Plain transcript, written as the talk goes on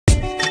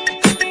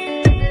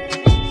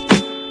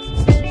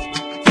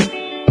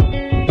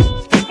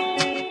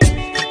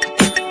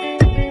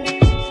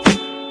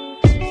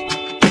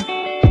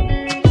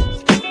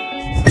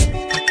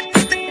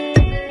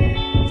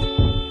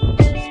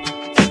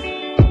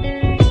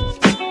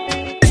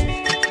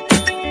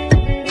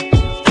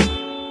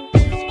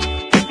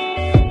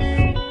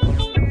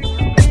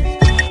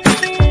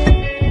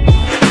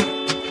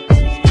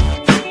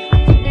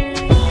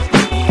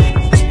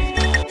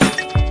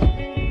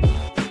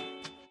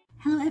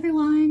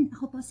everyone!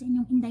 Ako po sa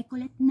inyong Inday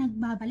Colette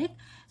nagbabalik.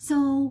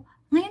 So,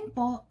 ngayon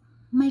po,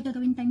 may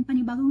gagawin tayong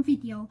panibagong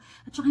video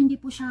at saka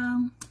hindi po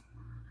siyang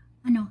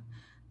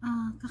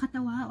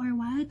kakatawa or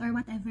what or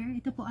whatever.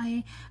 Ito po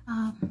ay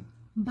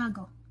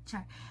bago.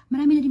 Char.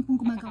 Marami na din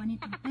pong gumagawa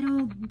nito.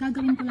 Pero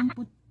gagawin ko lang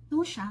po ito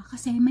siya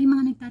kasi may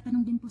mga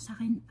nagtatanong din po sa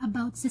akin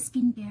about sa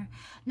skincare.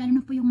 Lalo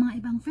na po yung mga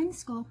ibang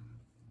friends ko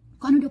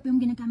kung ano daw po yung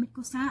ginagamit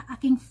ko sa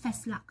aking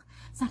face lock,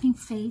 sa aking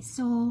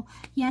face. So,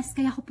 yes,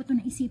 kaya ko po ito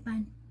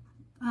naisipan.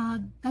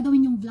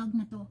 Gagawin yung vlog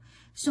na to.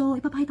 So,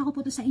 ipapakita ko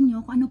po to sa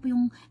inyo kung ano po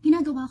yung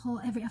ginagawa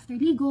ko every after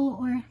ligo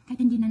or kahit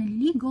hindi na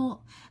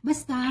naliligo.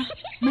 Basta,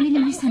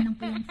 malilinisan lang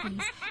po yung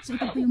face. So,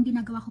 ito po yung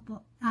ginagawa ko po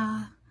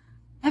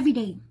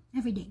everyday.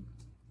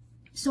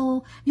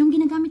 So, yung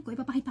ginagamit ko,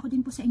 ipapakita ko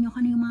din po sa inyo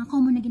kung ano yung mga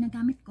common na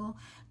ginagamit ko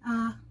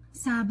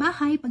sa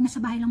bahay, pag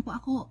nasa bahay lang po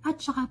ako, at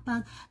saka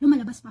pag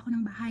lumalabas pa ako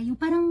ng bahay. Yung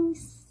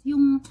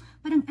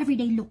parang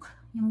everyday look.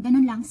 Yung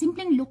ganun lang,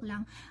 simpleng look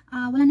lang.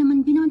 Di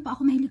naman po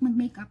ako mahilig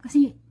mag-makeup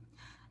kasi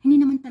hindi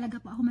naman talaga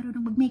po ako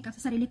marunong mag-makeup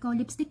sa sarili ko.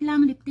 Lipstick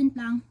lang, lip tint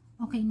lang,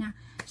 okay na.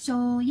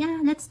 So,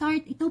 yeah, let's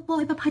start. Ito po,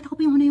 ipapakita ko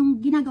po yung ano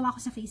yung ginagawa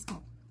ko sa face ko.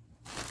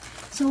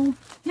 So,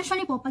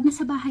 usually po, pag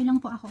nasa bahay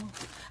lang po ako,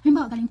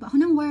 halimbawa, galing po ako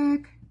ng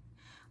work,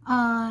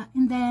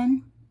 and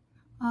then,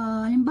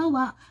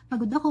 halimbawa,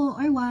 pagod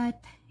ako or what,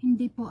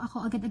 hindi po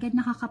ako agad-agad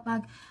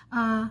nakakapag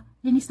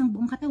linis ng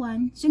buong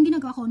katawan. So, yung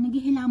ginagawa ko,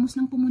 naghihilamos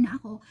lang po muna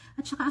ako.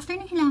 At saka after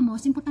ng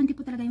hilamos, importante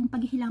po talaga yung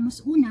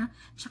paghihilamos una.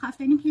 At saka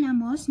after ng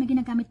hilamos, may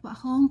ginagamit po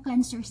akong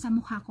cleanser sa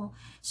mukha ko.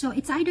 So,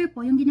 it's either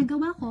po yung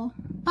ginagawa ko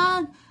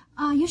pag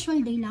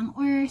usual day lang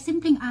or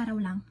simpleng araw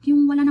lang.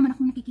 Yung wala naman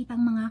akong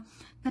nakikitang mga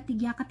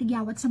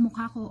katigyawat sa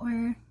mukha ko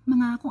or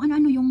mga kung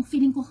ano-ano yung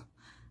feeling ko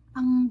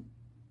ang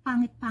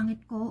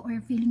pangit-pangit ko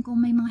or feeling ko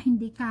may mga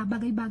hindi ka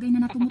bagay-bagay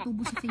na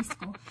natumutubo sa face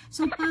ko.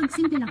 So, pag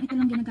simple lang, ito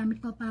lang ginagamit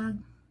ko pag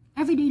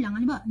everyday lang,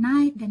 ba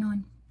night,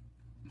 ganon.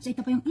 So, ito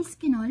po yung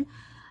Iskinol.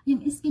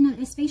 Yung Iskinol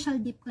is facial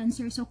deep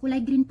cleanser. So,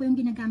 kulay green po yung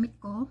ginagamit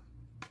ko.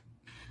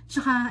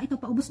 Tsaka, ito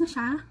pa, ubos na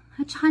siya.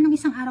 At tsaka, nung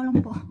isang araw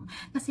lang po,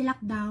 kasi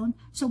lockdown.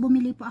 So,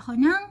 bumili po ako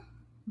ng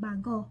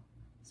bago.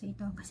 So,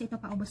 ito, kasi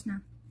ito pa, ubos na.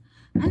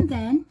 And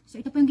then,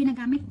 so, ito po yung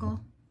ginagamit ko.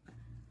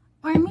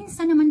 Or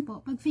minsan naman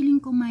po, pag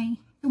feeling ko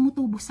may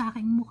tumutubo sa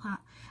aking mukha,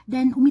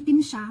 then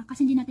umitim siya,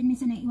 kasi hindi natin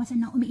minsan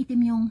naiiwasan na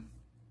umiitim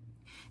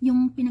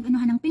yung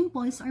pinag-anuhan ng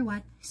pimples or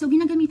what. So,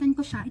 ginagamitan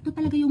ko siya. Ito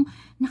talaga yung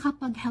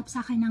nakapag-help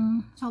sa akin ng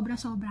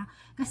sobra-sobra.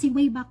 Kasi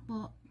way back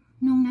po,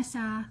 nung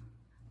nasa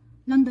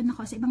London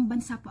ako, sa ibang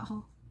bansa po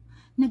ako,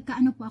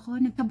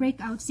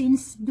 nagka-breakout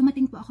since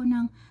dumating po ako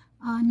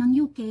ng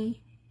UK,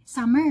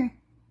 summer.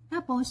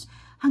 Tapos,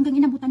 hanggang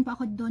inabutan po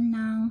ako doon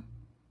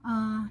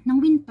ng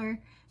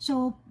winter.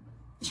 So,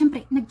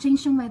 syempre,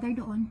 nag-change yung weather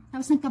doon.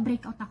 Tapos,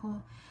 nagka-breakout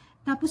ako.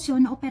 Tapos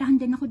yun, naoperahan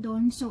din ako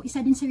doon. So, isa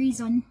din sa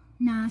reason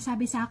na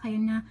sabi sa akin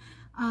na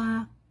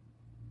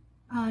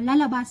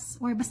lalabas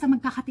or basta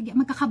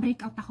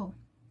magkaka-breakout ako.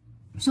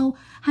 So,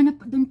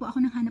 doon po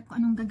ako hanap ko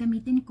anong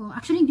gagamitin ko.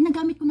 Actually,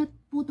 ginagamit ko na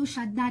po to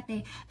siya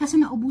dati. Kaso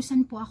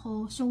naubusan po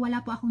ako. So,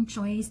 wala po akong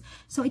choice.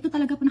 So, ito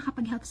talaga po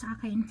nakapag-help sa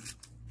akin.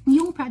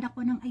 Yung product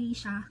po ng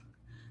Aisha.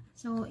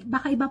 So,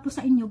 baka iba po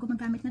sa inyo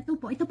gumagamit na to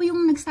po. Ito po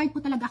yung nag-start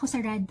po talaga ako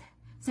sa red.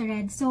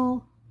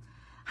 So,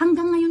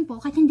 hanggang ngayon po,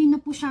 kahit hindi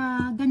na po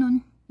siya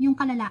ganun, yung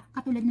kalala,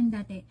 katulad ng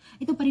dati,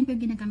 ito pa rin po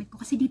yung ginagamit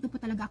ko kasi dito po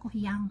talaga ako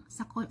hiyang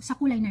sa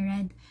kulay na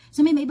red.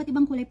 So, may iba't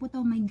ibang kulay po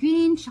to. May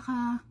green,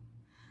 tsaka,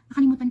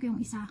 nakalimutan ko yung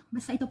isa.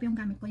 Basta ito po yung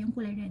gamit ko, yung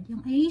kulay red.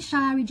 Yung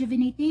Aisha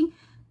Rejuvenating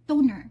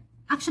Toner.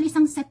 Actually,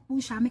 isang set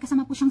po siya. May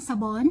kasama po siyang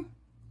sabon.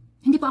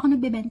 Hindi po ako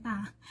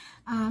nagbebenta.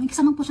 May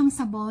kasama po siyang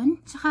sabon.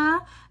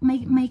 Tsaka,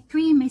 may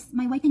cream,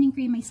 may whitening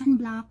cream, may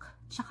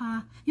sunblock.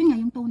 Tsaka, yun nga,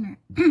 yung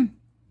toner.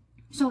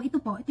 So,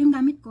 ito yung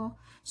gamit ko.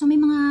 So, may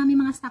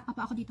mga stock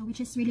pa ako dito, which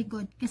is really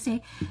good.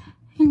 Kasi,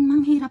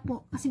 ang hirap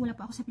po. Kasi wala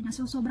pa ako sa Pinas.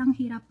 So, sobrang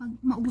hirap pag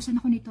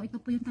maubusan ako nito. Ito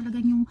po yung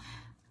talagang yung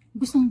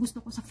gustong-gusto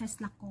ko sa face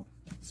lock ko.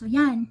 So,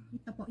 yan.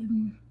 Ito po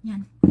yung,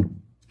 yan.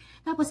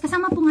 Tapos,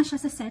 kasama po nga siya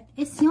sa set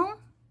is yung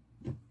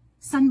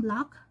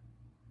sunblock.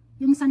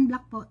 Yung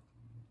sunblock po.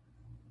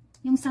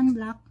 Yung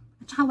sunblock.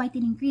 At saka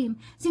whitening cream.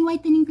 So, yung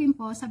whitening cream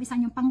po, sabi sa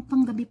inyo,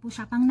 panggabi po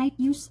siya, pang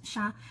night use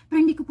siya, pero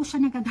hindi ko po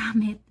siya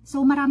nagagamit. So,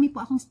 marami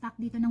po akong stock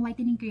dito ng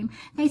whitening cream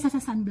kaysa sa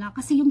sunblock.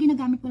 Kasi yung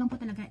ginagamit ko lang po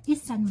talaga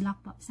is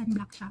sunblock po.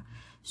 Sunblock siya.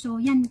 So,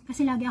 yan.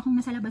 Kasi lagi akong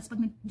nasa labas pag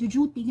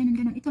nag-duty,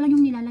 ganun. Ito lang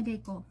yung nilalagay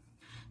ko.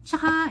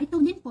 Tsaka,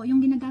 ito din po, yung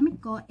ginagamit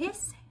ko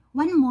is,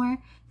 one more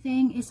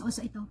thing is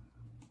also ito.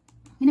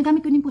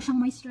 Ginagamit ko din po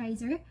siyang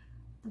moisturizer.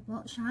 Ito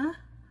po siya.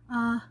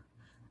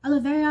 Aloe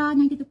vera,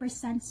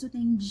 92%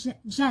 soothing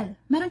gel.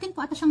 Meron din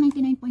po ata siyang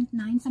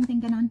 99.9,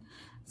 something ganon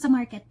sa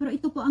market. Pero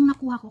ito po ang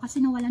nakuha ko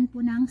kasi nawalan po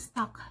ng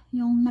stock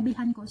yung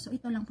nabilhan ko. So,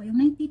 ito lang po, yung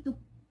 92%.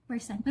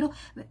 Pero,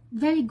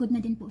 very good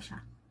na din po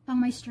siya. Pang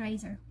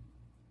moisturizer.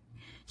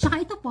 Tsaka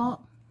ito po,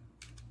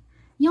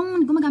 yung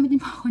gumagamit din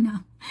po ako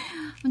na,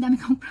 madami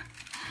kong,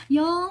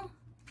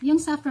 yung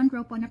sa front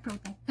row po na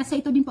Protect.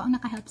 Kasi ito din po ang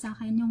nakahelp sa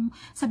akin. Yung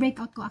sa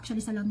breakout ko actually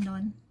sa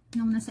London.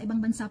 Nung nasa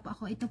ibang bansa po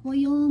ako. Ito po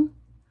yung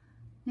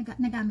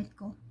nagamit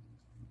ko.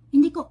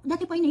 Hindi ko,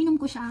 dati po iniinom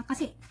ko siya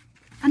kasi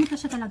ano pa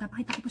siya talaga,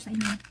 pakita ko po sa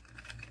inyo.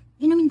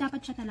 Inumin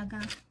dapat siya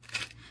talaga.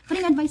 Pero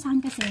yung advice sa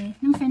akin kasi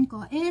ng friend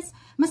ko is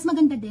mas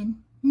maganda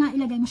din na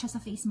ilagay mo siya sa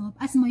face mo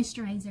as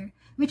moisturizer,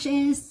 which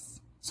is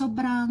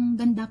sobrang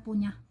ganda po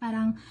niya.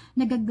 Parang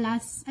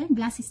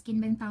glassy skin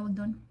ba yung tawag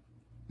doon?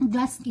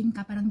 Glass skin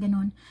ka, parang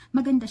ganon.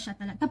 Maganda siya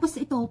talaga. Tapos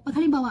ito, pag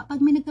halimbawa, pag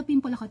may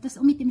nagka-pimple ako, tapos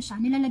umitim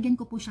siya, nilalagyan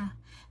ko po siya.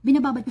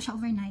 Binababad ko siya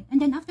overnight. And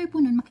then after po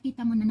nun,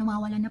 makikita mo na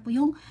nawawala na po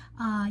yung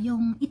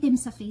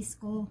itim sa face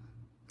ko.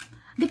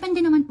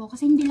 Depende naman po,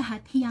 kasi hindi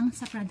lahat hiyang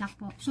sa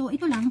product po. So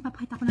ito lang,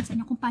 papakita ko lang sa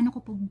inyo kung paano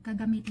ko po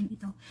gagamitin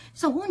ito.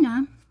 So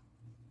una,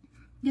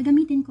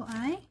 gagamitin ko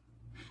ay,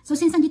 so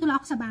since nandito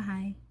lang ako sa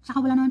bahay, saka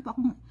wala naman po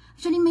akong,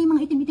 actually may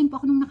mga itim-itim po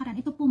ako nung nakaraan.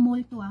 Ito po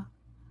mole to ah.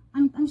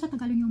 Ano sa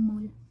Tagalog yung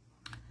mole?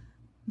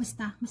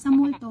 Basta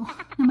mole to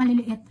na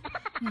maliliit.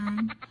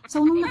 Yan.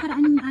 So, nung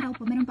nakaraan ng araw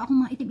po, meron pa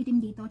akong mga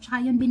itim-itim dito. Tsaka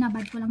yun,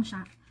 binabad ko lang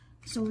siya.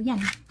 So, yan.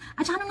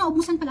 At saka nung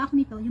naubusan pala ako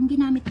nito, yung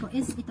ginamit ko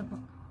is ito po.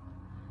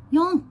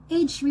 Yung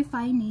Age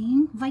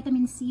Refining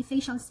Vitamin C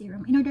Facial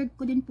Serum. In-order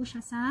ko din po siya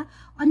sa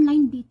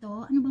online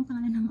dito. Ano bang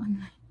pangalan ng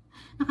online?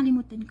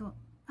 Nakalimutan ko.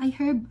 I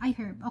herb.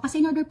 O,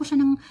 kasi in-order po siya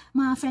ng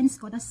mga friends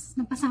ko. Tapos,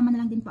 nagpasama na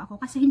lang din po ako.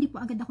 Kasi hindi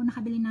po agad ako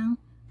nakabili ng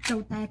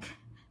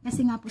Protect.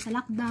 Kasi nga po sa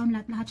lockdown,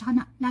 lahat-lahat,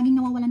 tsaka laging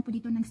nawawalan po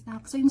dito ng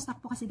stock. So, yung stock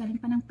po kasi galing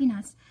pa ng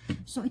Pinas.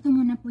 So, ito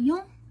muna po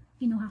yung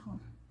kinuha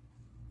ko.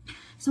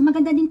 So,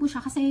 maganda din po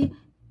siya kasi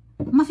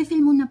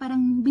mafe-feel mo na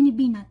parang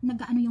binibinat,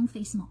 nag-ano yung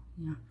face mo.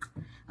 Yeah.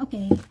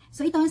 Okay.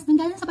 So, ito,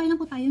 nanggalan sabay lang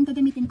po tayo, yung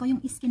gagamitin ko,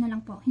 yung skin na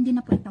lang po. Hindi na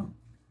po ito.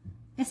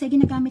 Kasi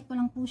ginagamit ko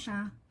lang po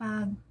siya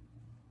pag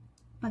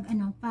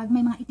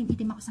may mga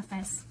itim-itim ako sa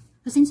face.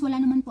 So, since wala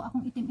naman po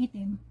akong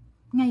itim-itim,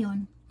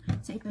 ngayon,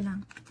 so ito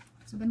lang.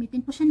 So,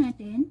 gamitin po siya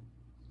natin.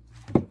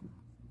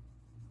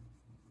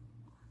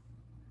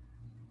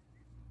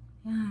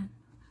 Yan.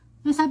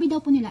 So, sabi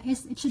daw po nila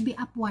is it should be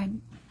upward.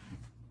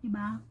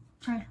 Diba?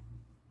 Sure.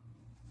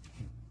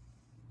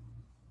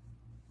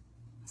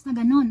 Basta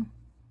ganun.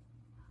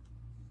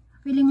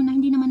 Feeling mo na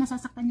hindi naman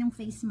nasasaktan yung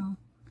face mo.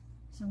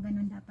 So,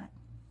 ganun dapat.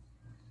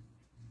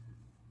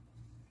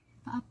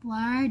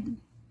 Pa-upward.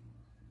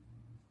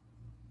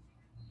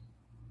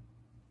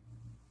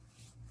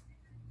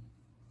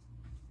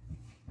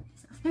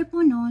 So, after po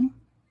nun,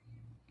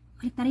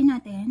 ulit na rin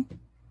natin.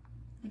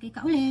 Lagay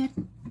ka ulit.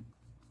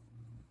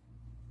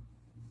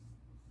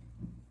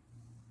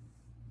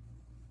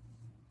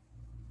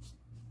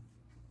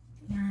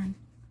 Yan.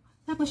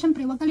 Tapos,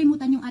 syempre, huwag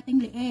kalimutan yung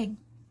ating leeg.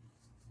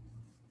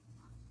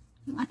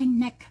 Yung ating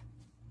neck.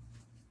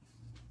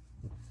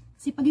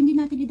 Kasi pag hindi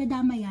natin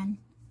idadama yan,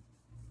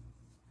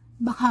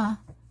 baka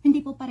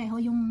hindi po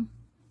pareho yung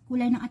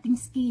kulay ng ating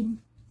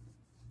skin.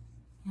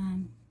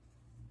 Yan.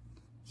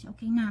 So,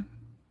 okay na.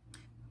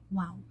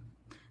 Wow.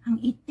 Ang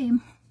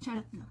itim.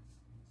 Charot na.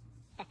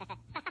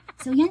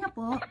 So, yan na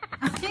po.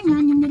 After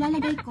nyan, yung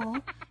nilalagay ko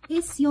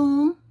is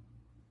yung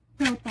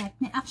Protect.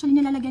 Actually,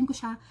 nilalagyan ko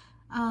siya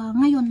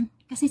ngayon.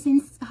 Kasi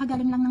since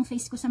kakagaling lang ng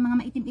face ko sa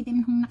mga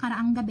maitim-itim nung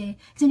nakaraang gabi.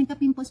 Kasi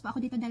nagka-pimples pa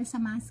ako dito dahil sa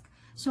mask.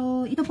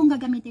 So, ito pong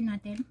gagamitin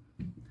natin.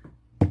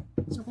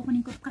 So,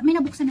 kukunin ko. May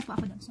nabuksan na po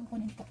ako doon. So,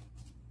 kukunin ko.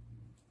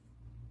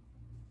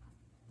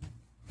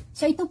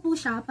 So, ito po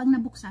siya pag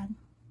nabuksan.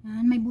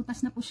 Yan. May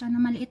butas na po siya na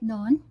maliit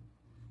doon.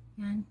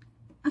 Yan.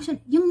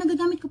 Actually, yung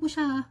nagagamit ko po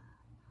siya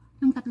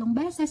ng 3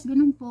 beses,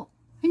 ganun po.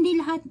 Hindi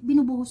lahat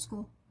binubuhos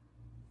ko.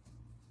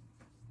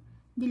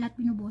 Hindi lahat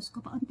binubuhos ko.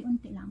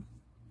 Paunti-unti lang.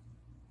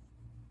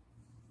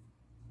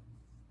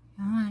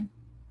 Yan.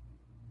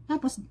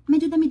 Tapos,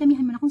 medyo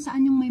dami-damihan mo na kung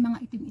saan yung may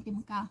mga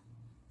itim-itim ka.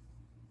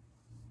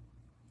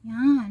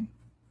 Yan.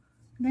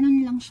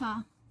 Ganun lang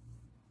siya.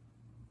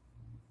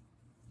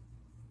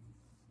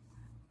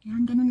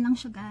 Yan, ganun lang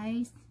siya,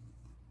 guys.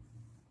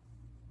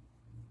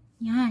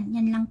 Yan,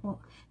 yan lang po.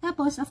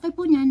 Tapos, after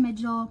po nyan,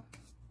 medyo,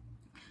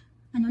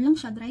 ano lang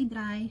siya,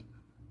 dry-dry.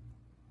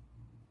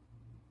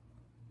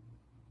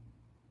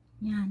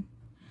 Yan.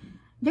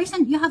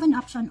 You have an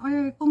option,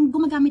 or kung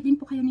gumagamit din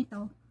po kayo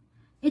nito,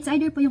 it's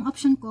either po yung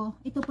option ko,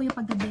 ito po yung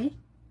paggabi,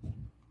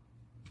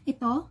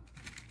 ito,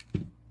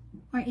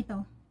 or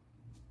ito.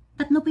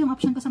 3 po yung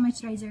option ko sa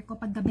moisturizer ko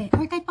paggabi,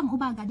 or kahit pang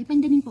umaga,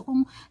 depende din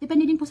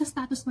po sa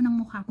status po ng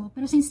mukha ko.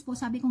 Pero since po,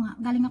 sabi ko nga,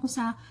 galing ako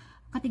sa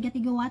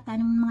katiga-tigawatan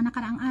ng mga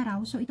nakaraang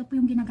araw, so ito po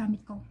yung ginagamit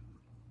ko.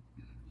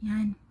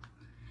 Yan.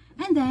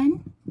 And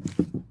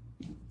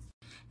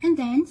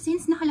then,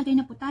 since nakalagay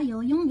na po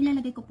tayo, yung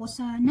ilalagay ko po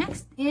sa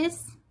next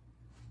is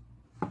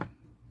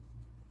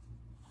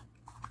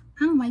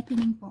ang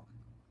whitening po.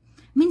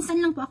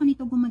 Minsan lang po ako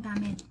nito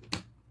gumagamit.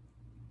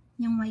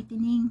 Yung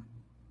whitening.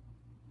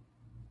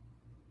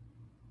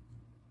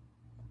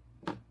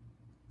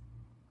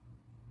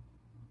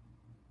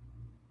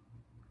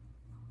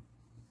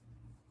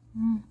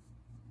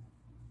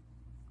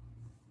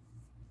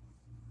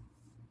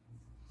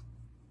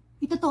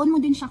 Itutuon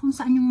mo din siya kung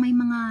saan yung may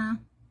mga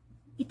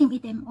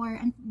itim-itim or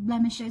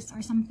blemishes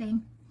or something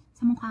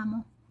sa mukha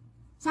mo.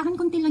 Sa akin,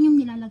 konti lang yung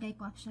nilalagay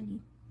ko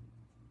actually.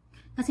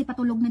 Kasi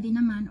patulog na din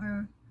naman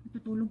or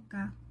tutulog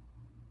ka.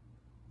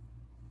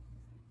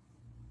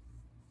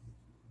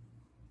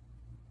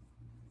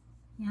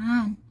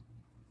 Yan.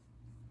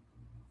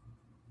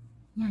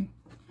 Yan.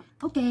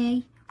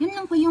 Okay. Yun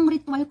lang po yung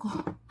ritual ko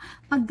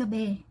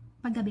paggabi.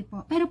 Paggabi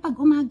po. Pero pag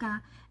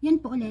umaga, yan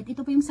po ulit.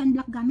 Ito po yung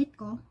sunblock gamit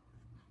ko.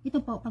 Ito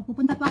po, pag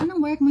pupunta po ako ng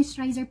work,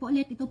 moisturizer po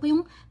ulit. Ito po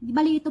yung,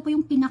 bali ito po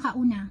yung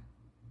pinakauna.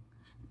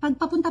 Pag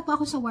papunta po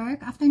ako sa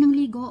work, after ng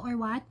ligo or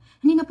what,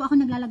 hindi na po ako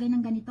naglalagay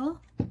ng ganito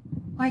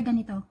or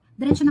ganito.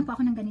 Diretso na po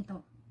ako ng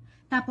ganito.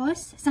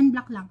 Tapos,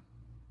 sunblock lang.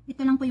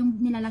 Ito lang po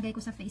yung nilalagay ko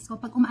sa face ko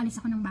pag umaalis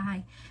ako ng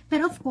bahay.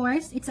 Pero of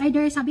course, it's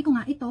either, sabi ko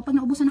nga, ito, pag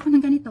naubusan ako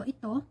ng ganito,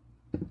 ito,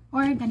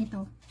 or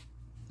ganito.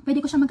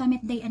 Pwede ko siya magamit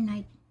day and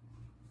night.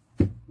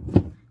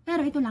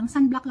 Pero ito lang,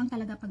 sunblock lang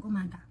talaga pag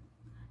umaga.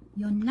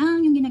 Yun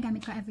lang yung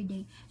ginagamit ko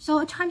everyday. So,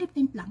 tsaka lip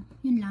tint lang.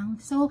 Yun lang.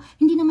 So,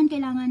 hindi naman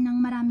kailangan ng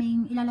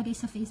maraming ilalagay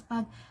sa face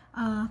pag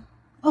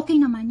okay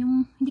naman.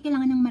 Yung hindi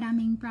kailangan ng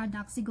maraming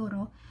product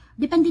siguro.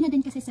 Depende na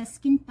din kasi sa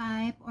skin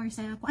type or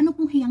sa kung ano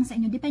pong hiyang sa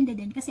inyo. Depende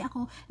din. Kasi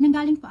ako,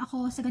 nanggaling po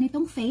ako sa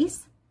ganitong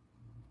face.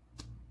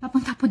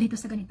 Papunta po dito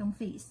sa ganitong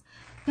face.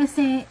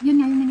 Kasi,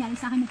 yun nga yung nangyari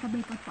sa akin,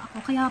 nagpa-breakout po ako.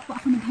 Kaya po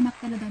ako naghanap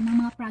talaga ng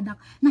mga product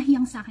na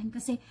hiyang sa akin.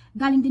 Kasi,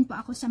 galing din po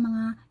ako sa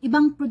mga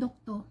ibang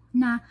produkto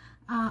na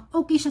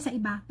okay siya sa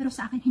iba, pero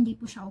sa akin hindi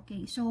po siya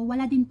okay. So,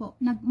 wala din po.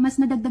 Mas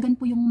nadagdagan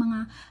po yung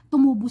mga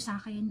tumubo sa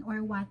akin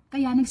or what.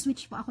 Kaya,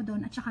 nag-switch po ako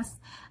doon. At saka,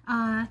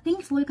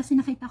 thankful kasi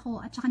nakita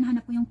ko at saka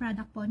nahanap ko yung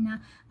product po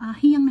na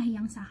hiyang na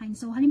hiyang sa akin.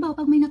 So, halimbawa,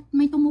 pag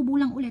may tumubo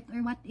lang ulit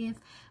or what if,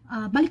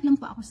 balik lang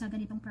po ako sa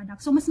ganitong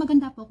product. So, mas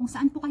maganda po kung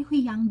saan po kayo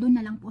hiyang, doon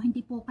na lang po.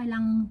 Hindi po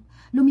kailang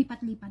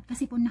lumipat-lipat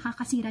kasi po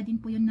nakakasira din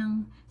po yun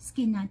ng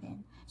skin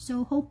natin.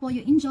 So, hope po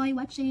you enjoy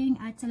watching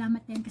at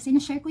salamat din kasi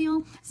na-share ko yung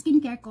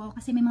skincare ko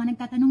kasi may mga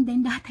nagtatanong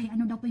din dati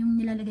ano daw po yung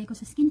nilalagay ko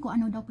sa skin ko,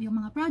 ano daw po yung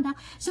mga product.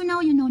 So,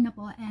 now you know na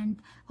po and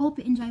hope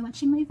you enjoy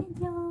watching my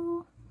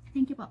video.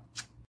 Thank you po.